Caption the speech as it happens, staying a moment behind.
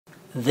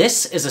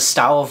This is a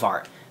style of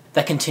art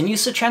that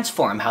continues to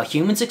transform how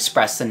humans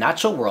express the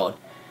natural world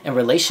in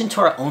relation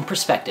to our own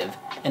perspective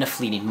in a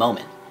fleeting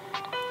moment.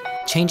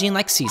 Changing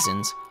like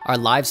seasons, our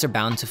lives are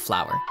bound to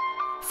flower,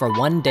 for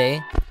one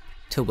day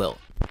to wilt.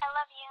 I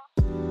love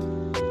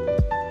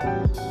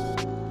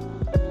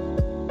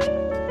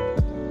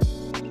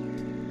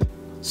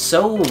you.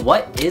 So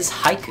what is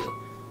haiku?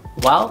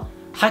 Well,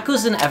 haiku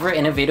is an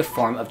ever-innovative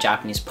form of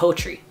Japanese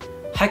poetry.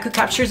 Haiku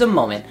captures a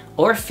moment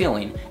or a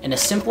feeling in a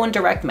simple and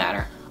direct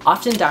manner,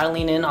 often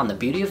dialing in on the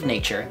beauty of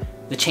nature,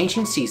 the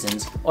changing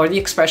seasons, or the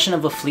expression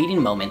of a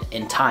fleeting moment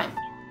in time.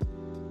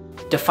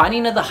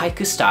 Defining of the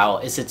haiku style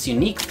is its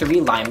unique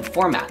 3-line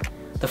format,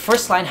 the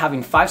first line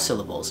having 5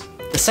 syllables,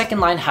 the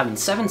second line having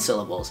 7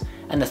 syllables,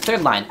 and the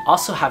third line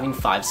also having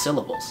 5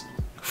 syllables.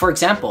 For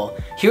example,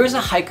 here is a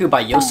haiku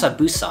by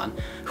Yosabu-san,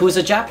 who was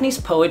a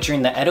Japanese poet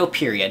during the Edo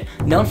period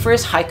known for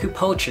his haiku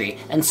poetry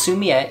and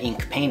sumie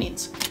ink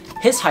paintings.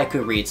 His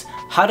haiku reads,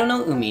 "Haru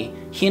no umi,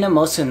 hina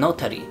mosu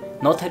notari,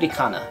 notari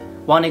kana."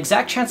 While an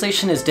exact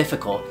translation is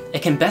difficult,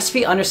 it can best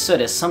be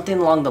understood as something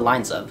along the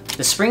lines of,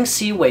 "The spring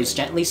sea waves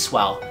gently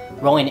swell,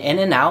 rolling in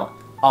and out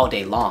all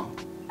day long."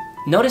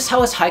 Notice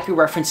how his haiku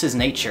references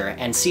nature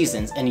and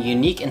seasons in a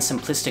unique and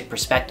simplistic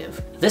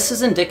perspective. This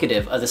is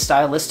indicative of the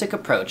stylistic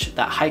approach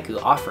that haiku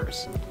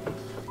offers.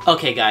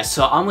 Okay guys,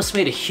 so I almost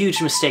made a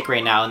huge mistake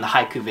right now in the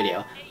haiku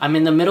video. I'm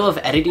in the middle of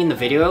editing the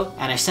video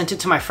and I sent it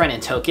to my friend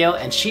in Tokyo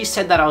and she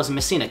said that I was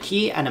missing a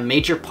key and a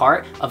major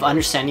part of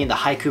understanding the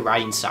haiku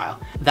writing style.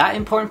 That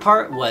important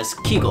part was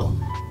kigo.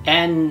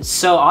 And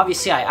so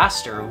obviously I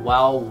asked her,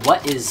 well,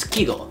 what is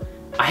kigo?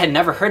 I had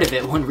never heard of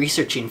it when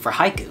researching for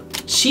haiku.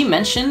 She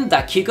mentioned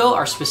that kigo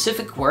are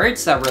specific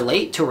words that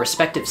relate to a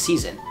respective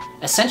season.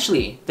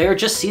 Essentially, they are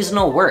just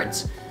seasonal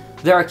words.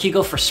 There are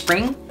kigo for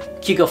spring,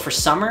 kigo for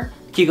summer,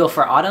 kigo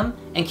for autumn,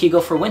 and kigo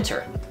for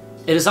winter.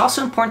 It is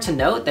also important to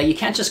note that you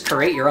can't just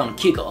create your own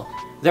kigo.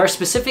 There are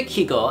specific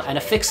kigo and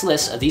a fixed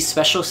list of these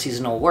special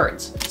seasonal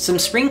words. Some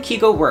spring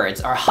kigo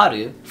words are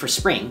haru for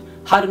spring,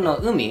 haru no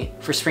umi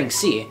for spring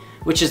sea,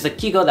 which is the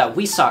kigo that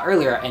we saw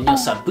earlier in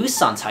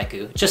Yosabu-san's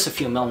haiku just a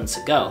few moments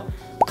ago,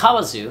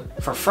 kawazu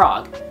for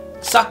frog,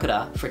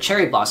 sakura for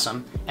cherry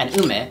blossom, and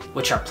ume,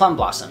 which are plum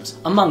blossoms,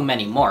 among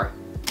many more.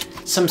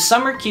 Some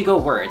summer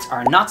kigo words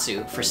are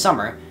natsu for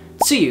summer,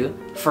 tsuyu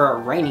for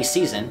rainy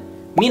season,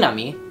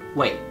 minami,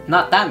 wait,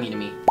 not that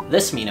minami,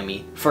 this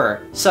minami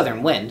for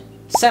southern wind,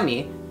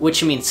 semi,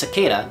 which means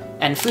cicada,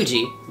 and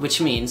fuji,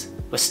 which means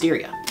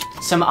wisteria.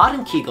 Some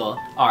autumn kigo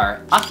are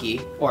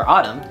aki, or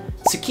autumn,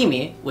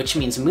 tsukimi, which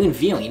means moon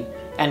viewing,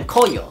 and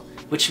koyo,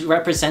 which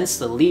represents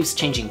the leaves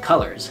changing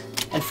colors.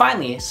 And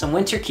finally, some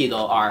winter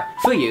kigo are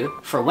fuyu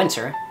for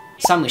winter,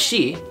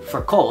 samushi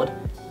for cold,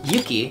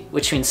 yuki,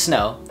 which means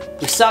snow,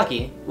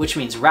 usagi, which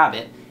means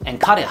rabbit, and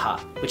kareha,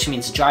 which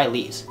means dry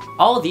leaves.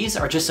 All of these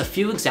are just a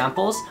few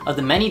examples of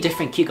the many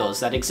different kigos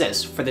that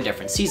exist for the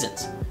different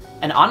seasons.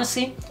 And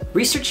honestly,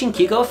 researching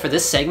kigo for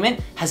this segment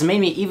has made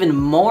me even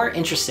more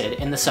interested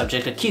in the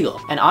subject of kigo.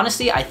 And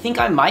honestly, I think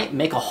I might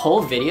make a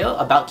whole video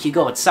about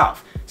kigo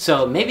itself,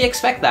 so maybe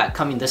expect that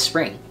coming this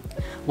spring.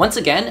 Once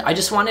again, I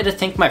just wanted to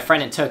thank my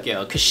friend in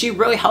Tokyo because she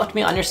really helped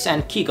me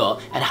understand kigo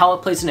and how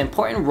it plays an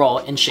important role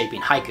in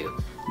shaping haiku.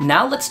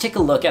 Now let's take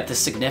a look at the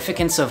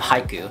significance of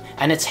haiku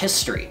and its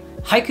history.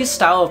 Haiku's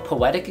style of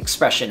poetic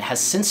expression has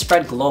since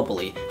spread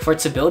globally for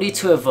its ability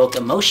to evoke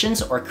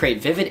emotions or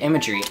create vivid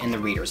imagery in the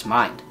reader's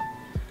mind.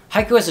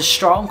 Haiku has a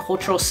strong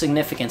cultural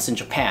significance in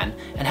Japan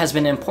and has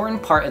been an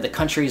important part of the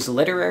country's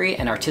literary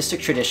and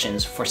artistic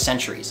traditions for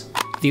centuries.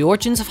 The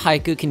origins of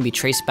haiku can be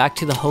traced back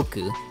to the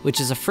hokku, which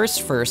is the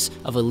first verse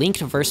of a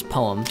linked verse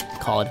poem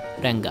called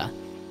renga.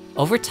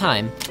 Over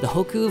time, the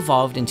hokku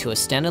evolved into a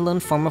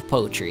standalone form of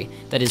poetry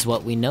that is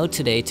what we know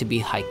today to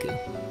be haiku.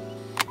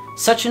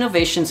 Such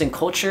innovations in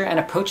culture and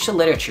approach to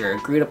literature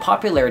grew to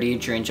popularity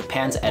during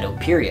Japan's Edo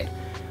period.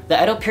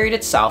 The Edo period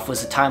itself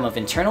was a time of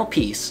internal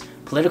peace,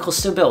 political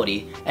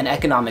stability, and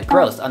economic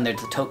growth under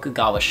the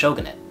Tokugawa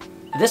shogunate.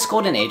 This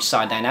golden age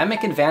saw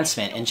dynamic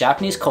advancement in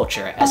Japanese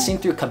culture as seen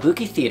through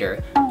kabuki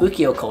theater,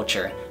 ukiyo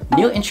culture,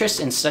 new interest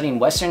in studying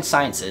Western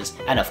sciences,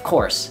 and of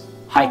course,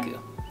 haiku.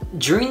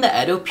 During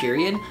the Edo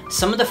period,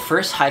 some of the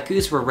first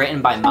haikus were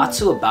written by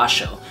Matsuo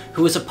Basho,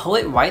 who was a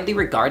poet widely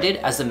regarded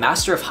as the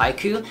master of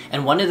haiku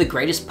and one of the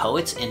greatest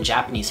poets in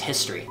Japanese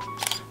history.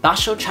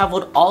 Basho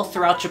traveled all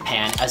throughout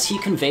Japan as he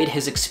conveyed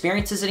his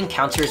experiences and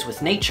encounters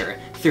with nature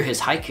through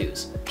his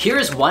haikus. Here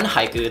is one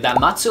haiku that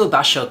Matsuo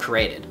Basho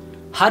created.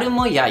 Haru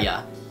mo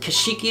yaya,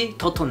 kishiki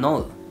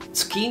totonou,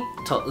 tsuki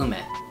to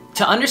ume.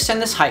 To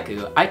understand this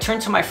haiku, I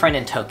turned to my friend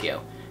in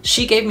Tokyo.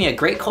 She gave me a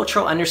great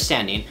cultural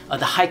understanding of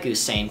the haiku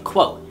saying,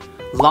 quote,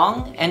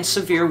 "Long and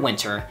severe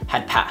winter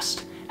had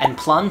passed, and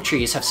plum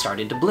trees have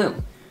started to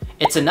bloom.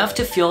 It's enough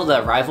to feel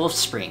the arrival of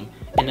spring,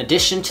 in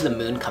addition to the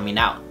moon coming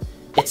out.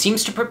 It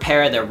seems to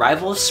prepare the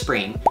arrival of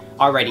spring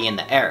already in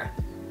the air."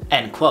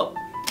 End quote.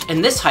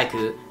 In this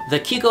haiku,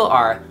 the kigo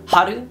are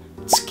haru,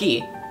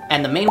 tsuki,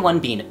 and the main one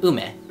being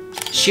ume.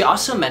 She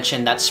also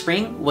mentioned that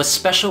spring was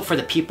special for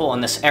the people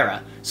in this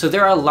era, so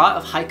there are a lot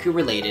of haiku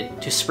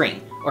related to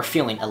spring, or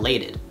feeling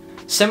elated.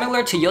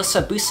 Similar to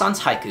Yosabu-san's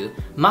haiku,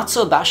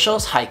 Matsuo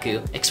Basho's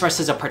haiku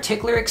expresses a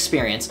particular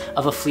experience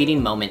of a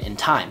fleeting moment in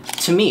time.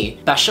 To me,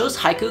 Basho's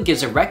haiku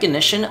gives a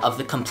recognition of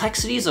the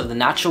complexities of the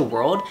natural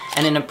world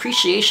and an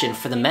appreciation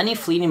for the many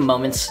fleeting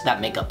moments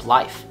that make up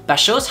life.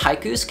 Basho's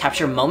haikus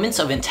capture moments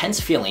of intense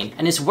feeling,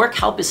 and his work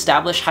helped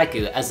establish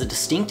haiku as a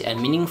distinct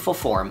and meaningful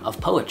form of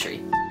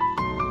poetry.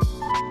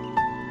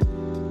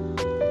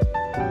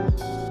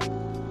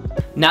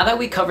 Now that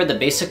we covered the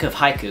basic of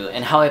haiku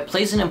and how it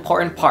plays an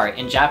important part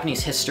in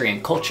Japanese history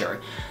and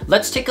culture,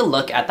 let's take a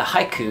look at the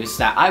haikus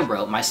that I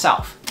wrote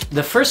myself.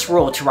 The first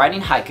rule to writing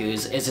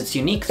haikus is its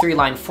unique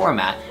 3-line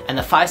format and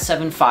the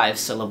 5-7-5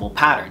 syllable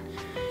pattern.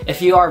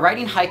 If you are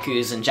writing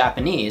haikus in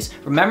Japanese,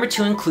 remember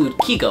to include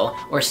kigo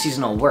or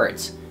seasonal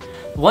words.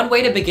 One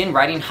way to begin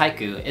writing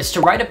haiku is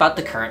to write about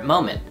the current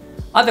moment.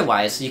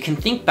 Otherwise, you can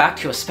think back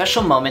to a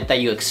special moment that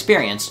you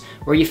experienced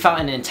where you felt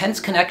an intense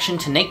connection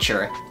to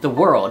nature, the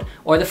world,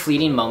 or the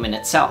fleeting moment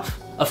itself.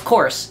 Of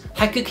course,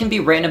 haiku can be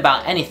written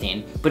about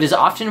anything, but is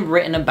often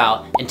written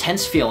about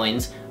intense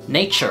feelings,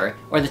 nature,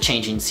 or the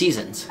changing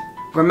seasons.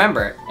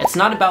 Remember, it's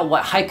not about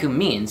what haiku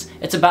means,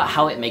 it's about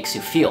how it makes you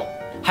feel.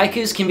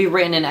 Haikus can be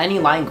written in any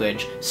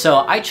language, so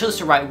I chose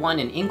to write one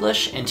in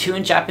English and 2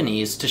 in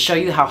Japanese to show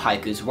you how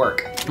haikus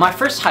work. My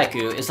first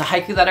haiku is the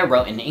haiku that I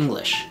wrote in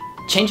English.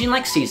 Changing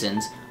like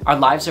seasons, our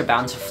lives are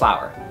bound to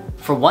flower,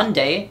 for one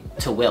day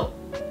to will.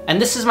 And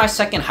this is my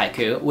second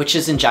haiku, which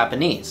is in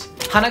Japanese.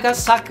 Hana ga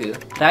saku,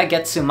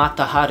 raigetsu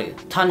mata haru,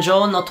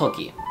 tanjou no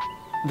toki.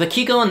 The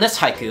kigo in this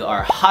haiku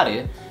are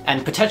haru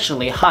and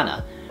potentially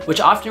hana,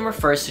 which often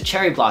refers to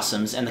cherry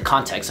blossoms in the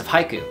context of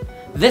haiku.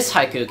 This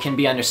haiku can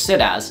be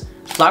understood as,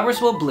 flowers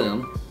will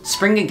bloom,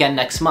 spring again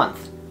next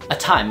month, a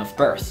time of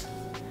birth.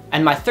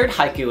 And my third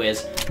haiku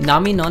is,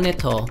 nami no ne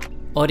to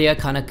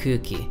oriakana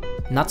kuki.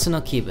 Natsu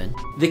no kibun.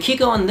 The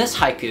kigo in this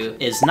haiku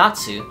is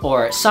natsu,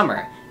 or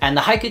summer, and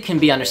the haiku can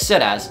be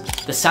understood as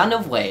the sound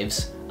of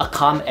waves, a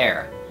calm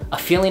air, a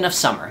feeling of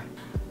summer.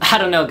 I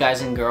don't know,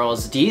 guys and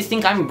girls, do you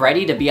think I'm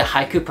ready to be a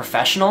haiku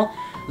professional?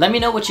 Let me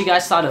know what you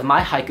guys thought of my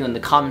haiku in the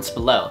comments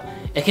below.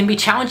 It can be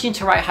challenging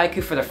to write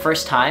haiku for the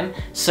first time,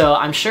 so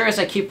I'm sure as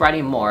I keep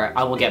writing more,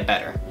 I will get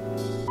better.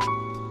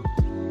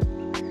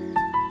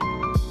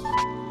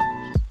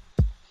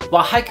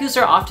 While haikus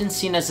are often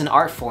seen as an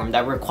art form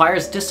that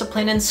requires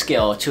discipline and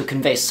skill to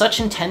convey such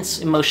intense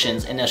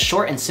emotions in a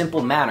short and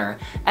simple manner,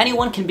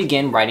 anyone can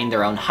begin writing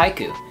their own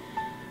haiku.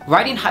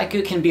 Writing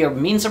haiku can be a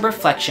means of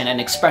reflection and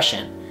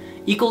expression.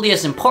 Equally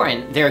as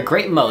important, they are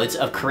great modes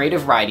of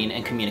creative writing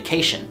and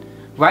communication.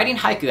 Writing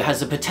haiku has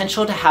the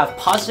potential to have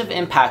positive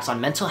impacts on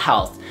mental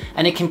health,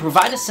 and it can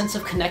provide a sense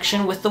of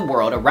connection with the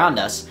world around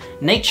us,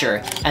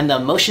 nature, and the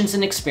emotions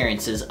and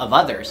experiences of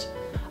others.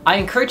 I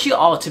encourage you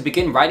all to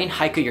begin writing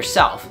haiku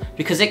yourself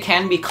because it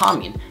can be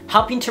calming,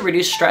 helping to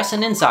reduce stress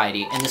and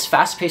anxiety in this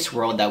fast-paced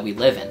world that we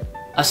live in.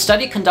 A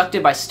study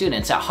conducted by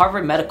students at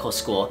Harvard Medical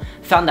School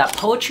found that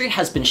poetry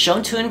has been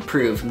shown to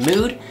improve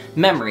mood,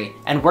 memory,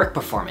 and work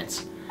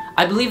performance.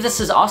 I believe this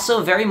is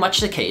also very much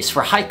the case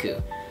for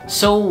haiku.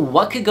 So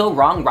what could go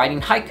wrong writing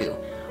haiku?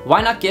 Why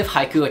not give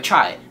haiku a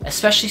try,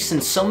 especially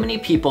since so many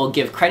people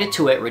give credit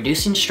to it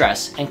reducing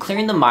stress and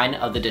clearing the mind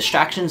of the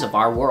distractions of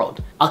our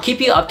world. I'll keep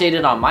you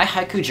updated on my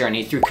haiku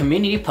journey through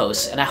community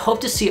posts, and I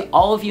hope to see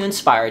all of you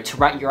inspired to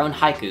write your own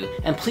haiku,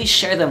 and please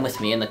share them with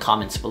me in the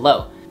comments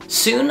below.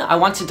 Soon, I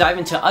want to dive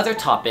into other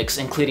topics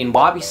including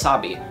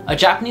wabi-sabi, a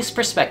Japanese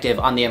perspective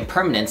on the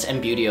impermanence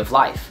and beauty of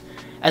life,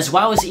 as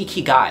well as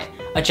ikigai,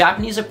 a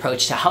Japanese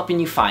approach to helping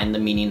you find the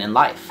meaning in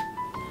life.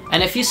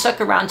 And if you stuck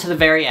around to the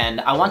very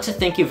end, I want to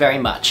thank you very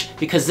much,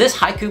 because this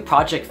haiku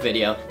project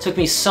video took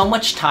me so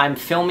much time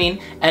filming,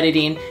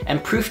 editing,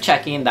 and proof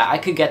checking that I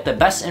could get the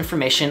best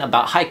information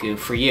about haiku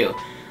for you.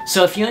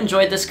 So if you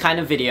enjoyed this kind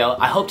of video,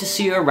 I hope to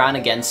see you around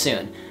again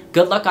soon.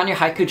 Good luck on your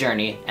haiku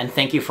journey, and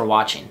thank you for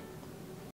watching.